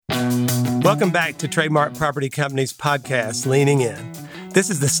Welcome back to Trademark Property Company's podcast, Leaning In.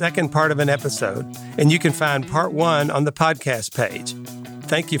 This is the second part of an episode, and you can find part 1 on the podcast page.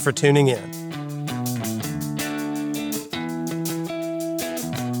 Thank you for tuning in.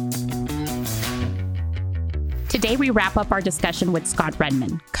 Today, we wrap up our discussion with Scot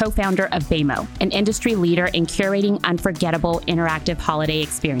Redman, co-founder of BAMO, an industry leader in curating unforgettable interactive holiday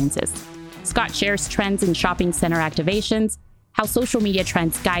experiences. Scot shares trends in shopping center activations, how social media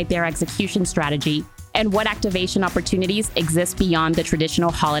trends guide their execution strategy, and what activation opportunities exist beyond the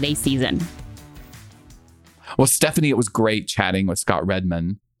traditional holiday season. Well, Stephanie, it was great chatting with Scot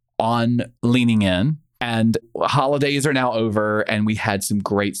Redman on Leaning In. And holidays are now over, and we had some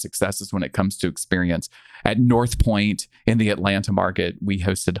great successes when it comes to experience. At North Point in the Atlanta market, we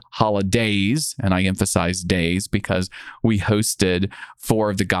hosted holidays, and I emphasize days because we hosted 4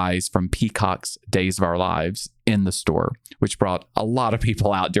 of the guys from Peacock's Days of Our Lives in the store, which brought a lot of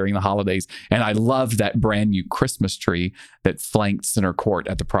people out during the holidays. And I loved that brand new Christmas tree that flanked center court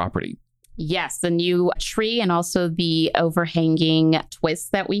at the property. Yes, the new tree and also the overhanging twists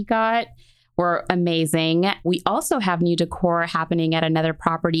that we got were amazing. We also have new decor happening at another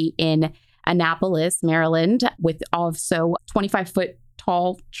property in Annapolis, Maryland, with also 25-foot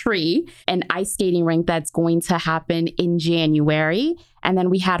tall tree, an ice skating rink that's going to happen in January. And then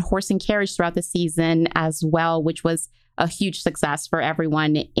we had horse and carriage throughout the season as well, which was a huge success for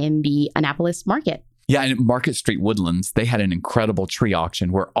everyone in the Annapolis market. Yeah, and at Market Street Woodlands, they had an incredible tree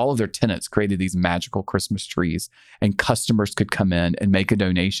auction where all of their tenants created these magical Christmas trees, and customers could come in and make a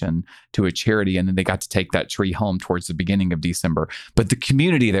donation to a charity, and then they got to take that tree home towards the beginning of December. But the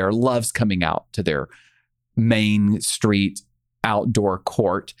community there loves coming out to their main street outdoor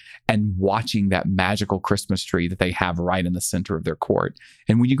court and watching that magical Christmas tree that they have right in the center of their court.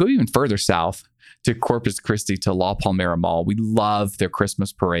 And when you go even further south to Corpus Christi, to La Palmera Mall, we love their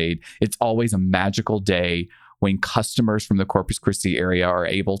Christmas parade. It's always a magical day when customers from the Corpus Christi area are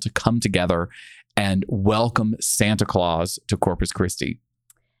able to come together and welcome Santa Claus to Corpus Christi.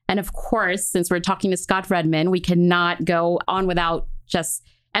 And of course, since we're talking to Scot Redman, we cannot go on without just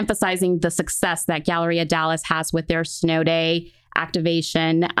emphasizing the success that Galleria Dallas has with their Snow Day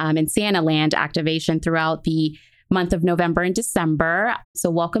activation and Santa Land activation throughout the month of November and December. So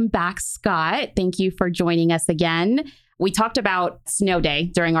welcome back, Scot. Thank you for joining us again. We talked about Snow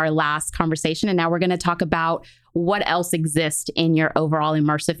Day during our last conversation, and now we're going to talk about what else exists in your overall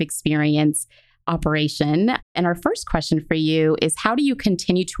immersive experience operation. And our first question for you is, how do you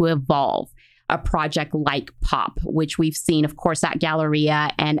continue to evolve a project like POP, which we've seen, of course, at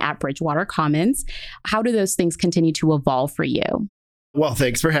Galleria and at Bridgewater Commons? How do those things continue to evolve for you? Well,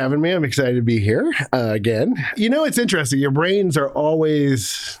 thanks for having me. I'm excited to be here again. You know, it's interesting. Your brains are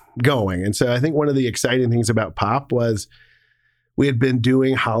always going. And so I think one of the exciting things about POP was we had been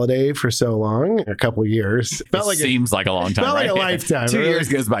doing holiday for so long, a couple of years. Seems like a long time, felt right? like a lifetime. 2 years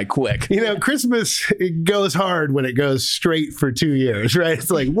goes by quick. You know, Christmas, it goes hard when it goes straight for 2 years, right?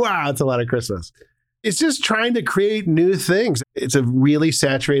 It's like, wow, it's a lot of Christmas. It's just trying to create new things. It's a really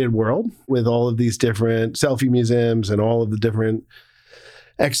saturated world with all of these different selfie museums and all of the different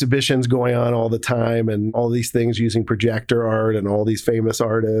exhibitions going on all the time, and all these things using projector art and all these famous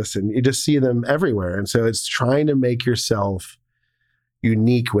artists, and you just see them everywhere. And so it's trying to make yourself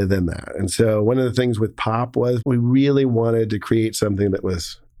unique within that. And so one of the things with POP was we really wanted to create something that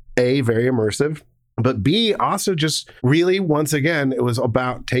was A, very immersive, but B, also just really, once again, it was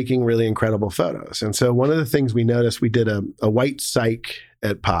about taking really incredible photos. And so one of the things we noticed, we did a white cyc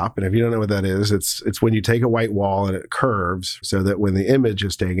at POP. And if you don't know what that is, it's when you take a white wall and it curves so that when the image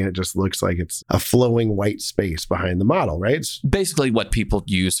is taken, it just looks like it's a flowing white space behind the model, right? It's basically what people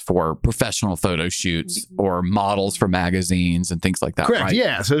use for professional photo shoots or models for magazines and things like that. Correct. Right?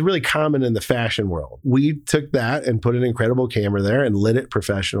 Yeah. So it's really common in the fashion world. We took that and put an incredible camera there and lit it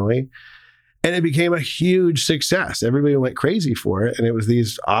professionally. And it became a huge success. Everybody went crazy for it. And it was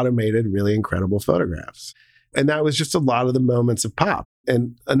these automated, really incredible photographs. And that was just a lot of the moments of POP.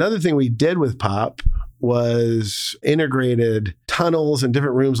 And another thing we did with POP was integrated tunnels and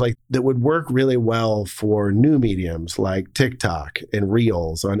different rooms like that would work really well for new mediums like TikTok and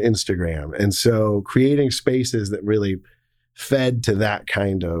Reels on Instagram. And so creating spaces that really fed to that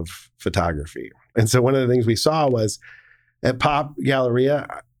kind of photography. And so one of the things we saw was at POP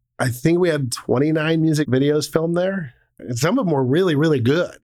Galleria, I think we had 29 music videos filmed there. And some of them were really, really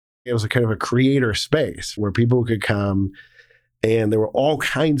good. It was a kind of a creator space where people could come, and there were all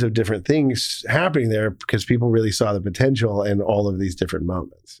kinds of different things happening there because people really saw the potential in all of these different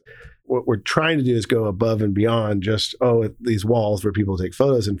moments. What we're trying to do is go above and beyond just, these walls where people take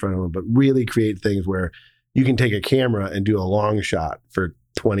photos in front of them, but really create things where you can take a camera and do a long shot for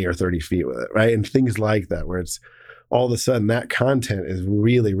 20 or 30 feet with it, right? And things like that, where it's all of a sudden that content is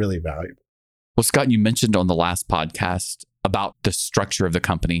really, really valuable. Well, Scott, you mentioned on the last podcast about the structure of the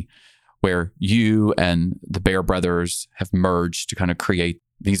company where you and the Bear brothers have merged to kind of create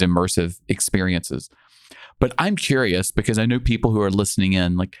these immersive experiences. But I'm curious because I know people who are listening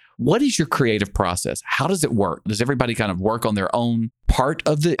in, like, what is your creative process? How does it work? Does everybody kind of work on their own part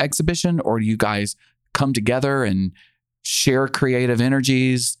of the exhibition, or do you guys come together and share creative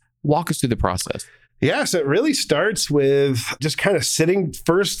energies? Walk us through the process. Yeah, so it really starts with just kind of sitting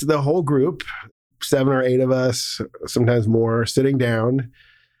first, the whole group, 7 or 8 of us, sometimes more, sitting down.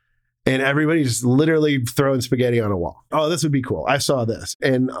 And everybody's literally throwing spaghetti on a wall. Oh, this would be cool. I saw this.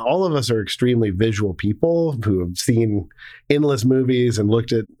 And all of us are extremely visual people who have seen endless movies and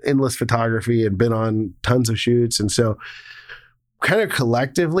looked at endless photography and been on tons of shoots. And so kind of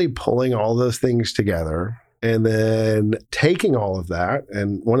collectively pulling all those things together and then taking all of that.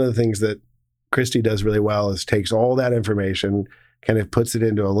 And one of the things that Christy does really well is takes all that information, kind of puts it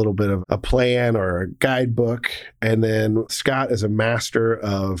into a little bit of a plan or a guidebook. And then Scott is a master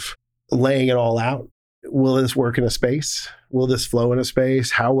of laying it all out. Will this work in a space? Will this flow in a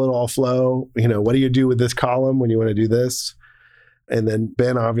space? How will it all flow? What do you do with this column when you want to do this? And then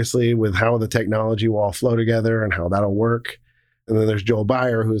Ben, obviously, with how the technology will all flow together and how that'll work. And then there's Joel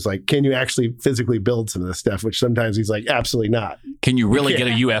Byer, who's like, can you actually physically build some of this stuff? Which sometimes he's like, absolutely not. Can you really get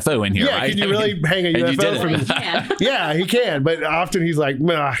a UFO in here, yeah, right? Can you really hang a UFO from Yeah, he can. But often he's like,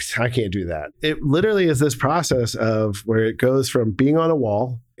 nah, I can't do that. It literally is this process of where it goes from being on a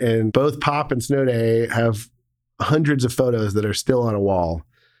wall, and both Pop and Snow Day have hundreds of photos that are still on a wall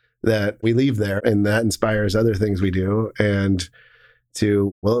that we leave there, and that inspires other things we do. And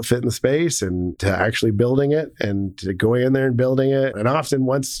to, will it fit in the space, and to actually building it, and to going in there and building it. And often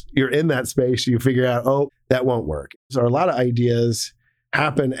once you're in that space, you figure out, oh, that won't work. So a lot of ideas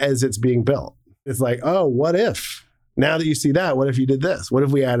happen as it's being built. It's like, oh, what if? Now that you see that, what if you did this? What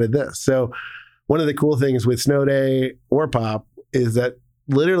if we added this? So one of the cool things with Snow Day or Pop is that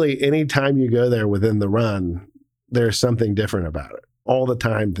literally any time you go there within the run, there's something different about it. All the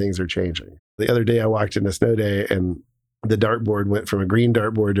time, things are changing. The other day I walked into Snow Day and the dartboard went from a green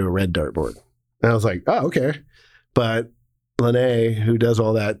dartboard to a red dartboard. And I was like, oh, okay. But Lene, who does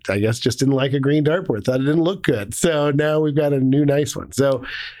all that, I guess just didn't like a green dartboard, thought it didn't look good. So now we've got a new nice one. So,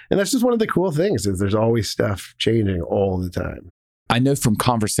 and that's just one of the cool things is there's always stuff changing all the time. I know from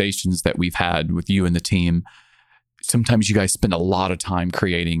conversations that we've had with you and the team, sometimes you guys spend a lot of time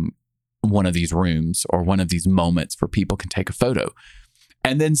creating one of these rooms or one of these moments where people can take a photo.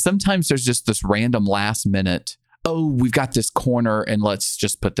 And then sometimes there's just this random last minute, oh, we've got this corner and let's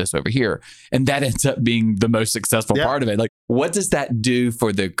just put this over here. And that ends up being the most successful part of it. Like, what does that do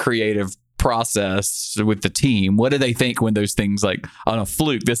for the creative process with the team? What do they think when those things, like on a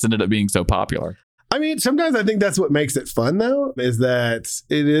fluke, this ended up being so popular? I mean, sometimes I think that's what makes it fun, though, is that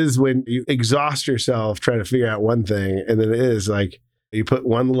it is when you exhaust yourself trying to figure out one thing. And then it is like you put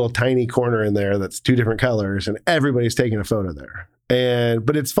one little tiny corner in there that's 2 different colors and everybody's taking a photo there.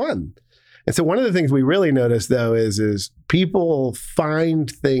 But it's fun. And so one of the things we really notice, though, is people find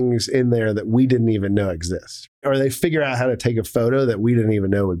things in there that we didn't even know exist, or they figure out how to take a photo that we didn't even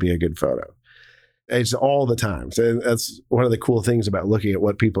know would be a good photo. It's all the time. So that's one of the cool things about looking at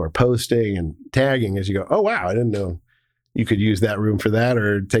what people are posting and tagging is you go, oh, wow, I didn't know you could use that room for that,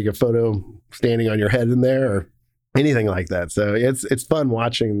 or take a photo standing on your head in there or anything like that. So it's fun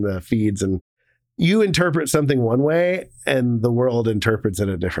watching the feeds, and you interpret something one way and the world interprets it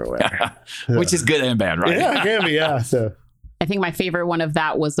a different way. Which is good and bad, right? Yeah, it can be, yeah. So I think my favorite one of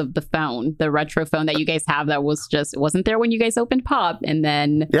that was of the phone, the retro phone that you guys have that was just, it wasn't there when you guys opened Pop. And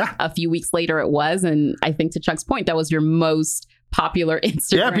then a few weeks later it was. And I think to Chuck's point, that was your most popular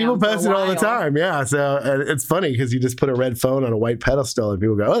Instagram. Yeah, people post it all the time. Yeah. So and it's funny because you just put a red phone on a white pedestal and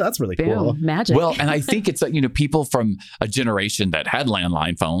people go, oh, that's really cool. Magic. Well, and I think it's like, people from a generation that had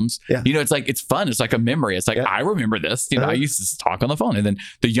landline phones, it's like, it's fun. It's like a memory. It's like, I remember this, I used to talk on the phone, and then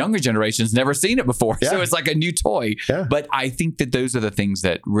the younger generation's never seen it before. So it's like a new toy. But I think that those are the things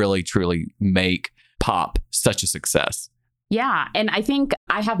that really, truly make Pop such a success. Yeah. And I think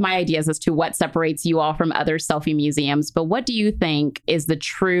I have my ideas as to what separates you all from other selfie museums. But what do you think is the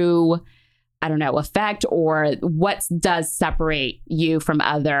true, effect, or what does separate you from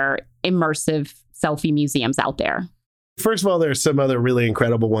other immersive selfie museums out there? First of all, there's some other really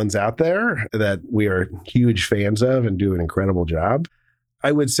incredible ones out there that we are huge fans of and do an incredible job.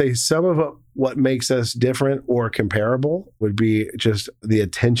 I would say some of what makes us different or comparable would be just the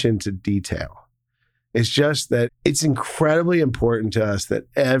attention to detail. It's just that it's incredibly important to us that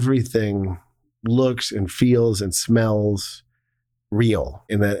everything looks and feels and smells real,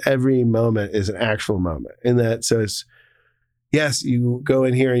 in that every moment is an actual moment. In that, so it's, yes, you go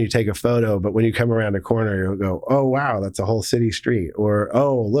in here and you take a photo, but when you come around a corner, you'll go, oh, wow, that's a whole city street. Or,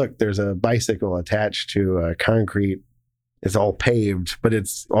 oh, look, there's a bicycle attached to a concrete. It's all paved, but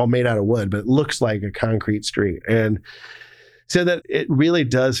it's all made out of wood, but it looks like a concrete street. And so that it really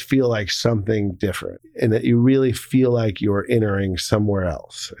does feel like something different, and that you really feel like you're entering somewhere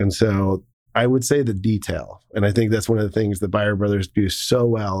else. And so I would say the detail. And I think that's one of the things the Buyer Brothers do so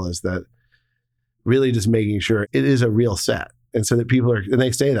well, is that really just making sure it is a real set. And so that people are, and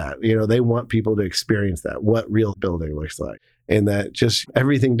they say that, they want people to experience that, what real building looks like. And that just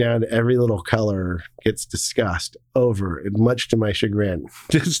everything down to every little color gets discussed over, and much to my chagrin,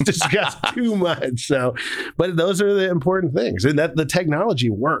 just discussed too much. So, but those are the important things, and that the technology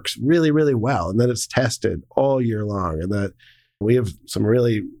works really, really well, and that it's tested all year long, and that we have some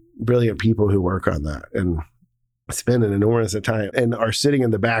really brilliant people who work on that and spend an enormous amount of time and are sitting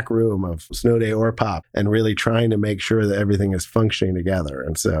in the back room of Snow Day or Pop and really trying to make sure that everything is functioning together.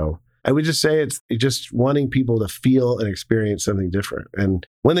 And so I would just say it's just wanting people to feel and experience something different. And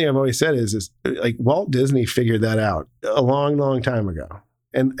one thing I've always said is like Walt Disney figured that out a long, long time ago.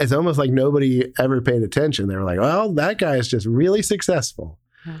 And it's almost like nobody ever paid attention. They were like, well, that guy is just really successful.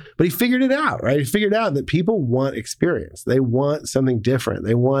 But he figured it out, right? He figured out that people want experience. They want something different.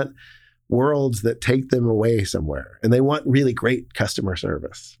 They want worlds that take them away somewhere, and they want really great customer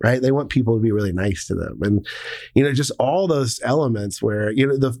service, right? They want people to be really nice to them, and just all those elements where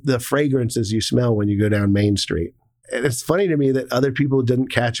the fragrances you smell when you go down Main Street. And it's funny to me that other people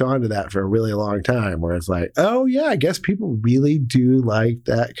didn't catch on to that for a really long time, where it's like, oh yeah, I guess people really do like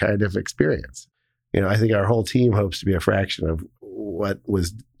that kind of experience. I think our whole team hopes to be a fraction of what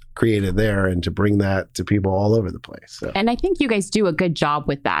was created there, and to bring that to people all over the place. So. And I think you guys do a good job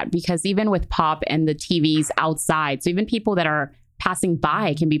with that, because even with Pop and the TVs outside, so even people that are passing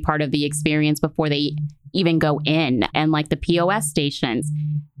by can be part of the experience before they even go in. And like the POS stations,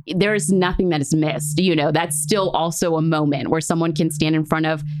 there's nothing that is missed. That's still also a moment where someone can stand in front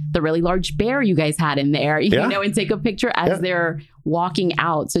of the really large bear you guys had in there, and take a picture as they're walking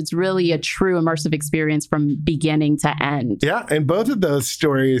out. So it's really a true immersive experience from beginning to end. Yeah. And both of those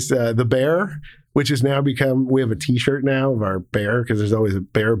stories, the bear, which has now become, we have a t-shirt now of our bear, because there's always a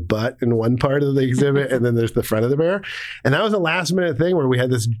bear butt in one part of the exhibit and then there's the front of the bear. And that was a last minute thing where we had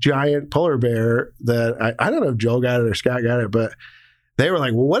this giant polar bear that I don't know if Joel got it or Scott got it, but they were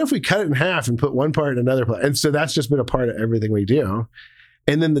like, well, what if we cut it in half and put one part in another part? And so that's just been a part of everything we do.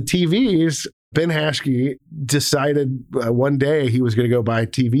 And then the TVs, Ben Hashke decided one day he was going to go buy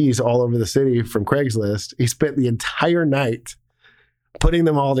TVs all over the city from Craigslist. He spent the entire night putting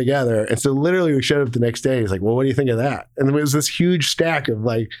them all together. And so literally we showed up the next day. He's like, well, what do you think of that? And it was this huge stack of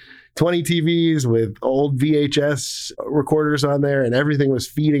like 20 TVs with old VHS recorders on there, and everything was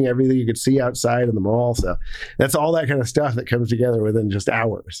feeding everything you could see outside in the mall. So that's all that kind of stuff that comes together within just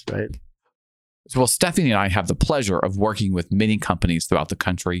hours, right? Well, Stephanie and I have the pleasure of working with many companies throughout the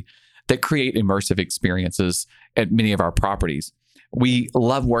country that create immersive experiences at many of our properties. We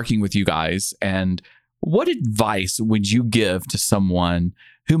love working with you guys. And what advice would you give to someone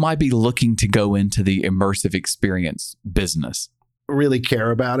who might be looking to go into the immersive experience business? Really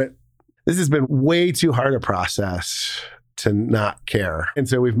care about it. This has been way too hard a process to not care. And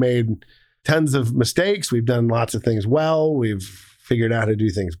so we've made tons of mistakes. We've done lots of things well. We've figured out how to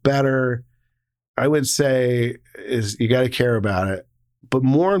do things better. I would say is you got to care about it. But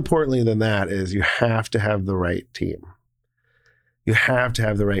more importantly than that is you have to have the right team. You have to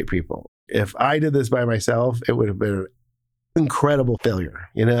have the right people. If I did this by myself, it would have been an incredible failure.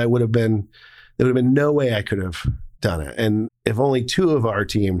 There would have been no way I could have done it. And if only two of our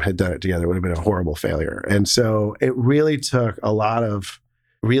team had done it together, it would have been a horrible failure. And so it really took a lot of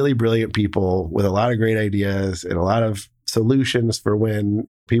really brilliant people with a lot of great ideas and a lot of solutions for when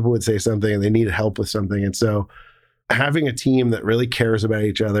people would say something and they needed help with something. And so having a team that really cares about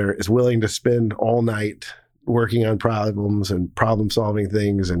each other, is willing to spend all night working on problems and problem solving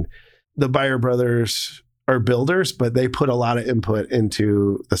things. And the Buyer Brothers are builders, but they put a lot of input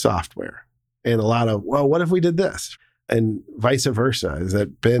into the software and a lot of, well, what if we did this? And vice versa, is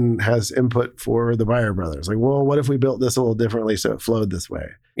that Ben has input for the Buyer Brothers. Like, well, what if we built this a little differently so it flowed this way?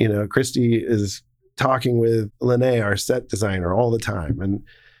 Christy is talking with Lene, our set designer, all the time.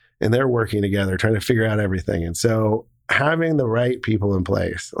 And they're working together, trying to figure out everything. And so having the right people in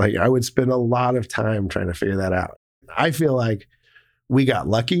place, like I would spend a lot of time trying to figure that out. I feel like we got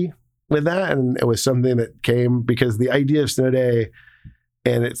lucky with that. And it was something that came because the idea of Snow Day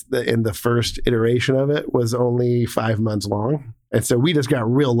and in the first iteration of it was only 5 months long. And so we just got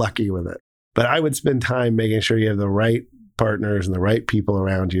real lucky with it. But I would spend time making sure you have the right partners and the right people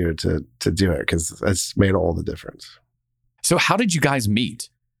around you to do it, because that's made all the difference. So how did you guys meet?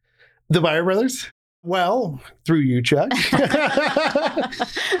 The Byer brothers? Well, through you, Chuck.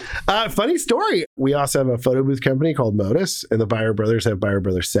 Funny story. We also have a photo booth company called Modus, and the Byer brothers have Byer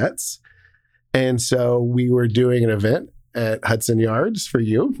Brothers Sets. And so we were doing an event at Hudson Yards for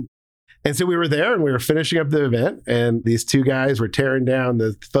you. And so we were there and we were finishing up the event, and these two guys were tearing down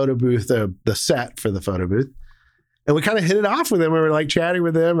the photo booth, the set for the photo booth. And we kind of hit it off with them. We were like chatting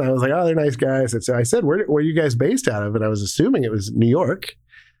with them. I was like, oh, they're nice guys. And so I said, where are you guys based out of? And I was assuming it was New York.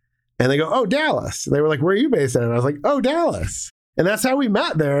 And they go, oh, Dallas. And they were like, where are you based out of? And I was like, oh, Dallas. And that's how we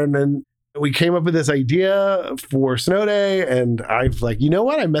met there. And then we came up with this idea for Snow Day. And I was like, you know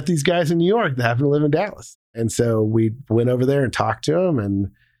what? I met these guys in New York that happen to live in Dallas. And so we went over there and talked to them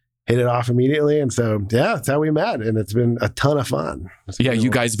and hit it off immediately. And so, yeah, that's how we met. And it's been a ton of fun. Yeah, you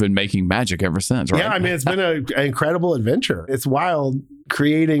guys have been making magic ever since, right? Yeah, I mean, it's been an incredible adventure. It's wild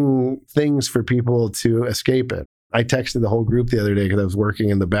creating things for people to escape it. I texted the whole group the other day because I was working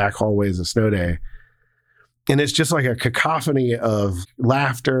in the back hallways of Snow Day. And it's just like a cacophony of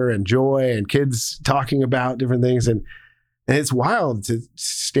laughter and joy and kids talking about different things. And it's wild to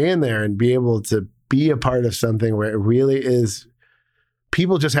stand there and be able to be a part of something where it really is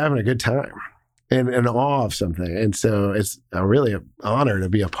people just having a good time and in awe of something. And so it's really an honor to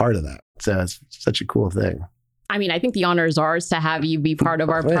be a part of that. So it's such a cool thing. I mean, I think the honor is ours to have you be part of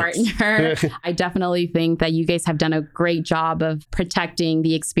our partner. I definitely think that you guys have done a great job of protecting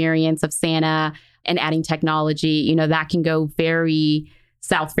the experience of Santa and adding technology. You know, that can go very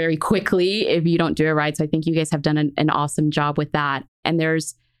south very quickly if you don't do it right. So I think you guys have done an awesome job with that. And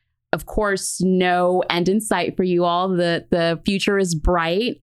there's, of course, no end in sight for you all. The future is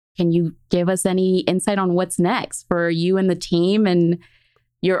bright. Can you give us any insight on what's next for you and the team and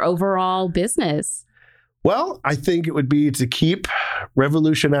your overall business? Well, I think it would be to keep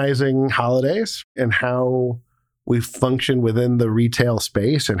revolutionizing holidays and how we function within the retail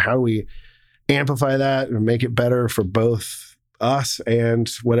space and how we amplify that and make it better for both us and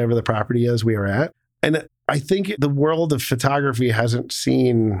whatever the property is we are at. And I think the world of photography hasn't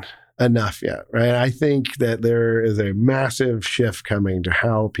seen enough yet, right? I think that there is a massive shift coming to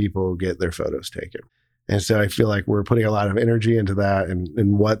how people get their photos taken. And so I feel like we're putting a lot of energy into that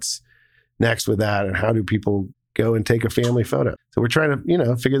and what's next with that and how do people go and take a family photo. So we're trying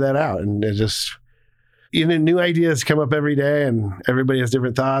to, figure that out. And it just, new ideas come up every day and everybody has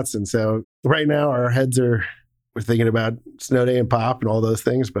different thoughts. And so right now our heads we're thinking about Snow Day and Pop and all those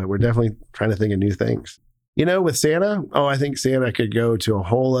things, but we're definitely trying to think of new things. With Santa, I think Santa could go to a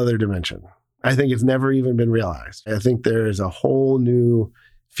whole other dimension. I think it's never even been realized. I think there is a whole new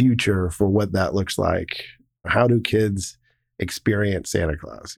future for what that looks like. How do kids experience Santa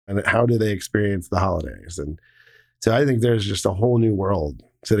Claus? And how do they experience the holidays? And so I think there's just a whole new world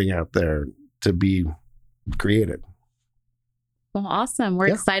sitting out there to be created. Well, awesome. We're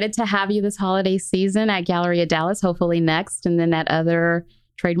excited to have you this holiday season at Galleria Dallas, hopefully next, and then at other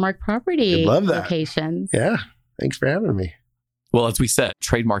Trademark property locations. Yeah. Thanks for having me. Well, as we said,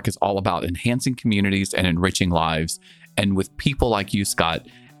 Trademark is all about enhancing communities and enriching lives. And with people like you, Scott,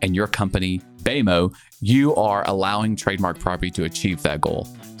 and your company, BAMO, you are allowing Trademark Property to achieve that goal.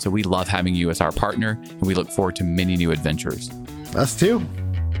 So we love having you as our partner, and we look forward to many new adventures. Us too.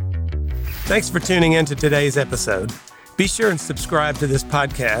 Thanks for tuning in to today's episode. Be sure and subscribe to this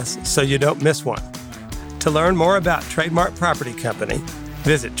podcast so you don't miss one. To learn more about Trademark Property Company,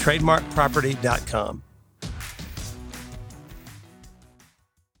 visit trademarkproperty.com.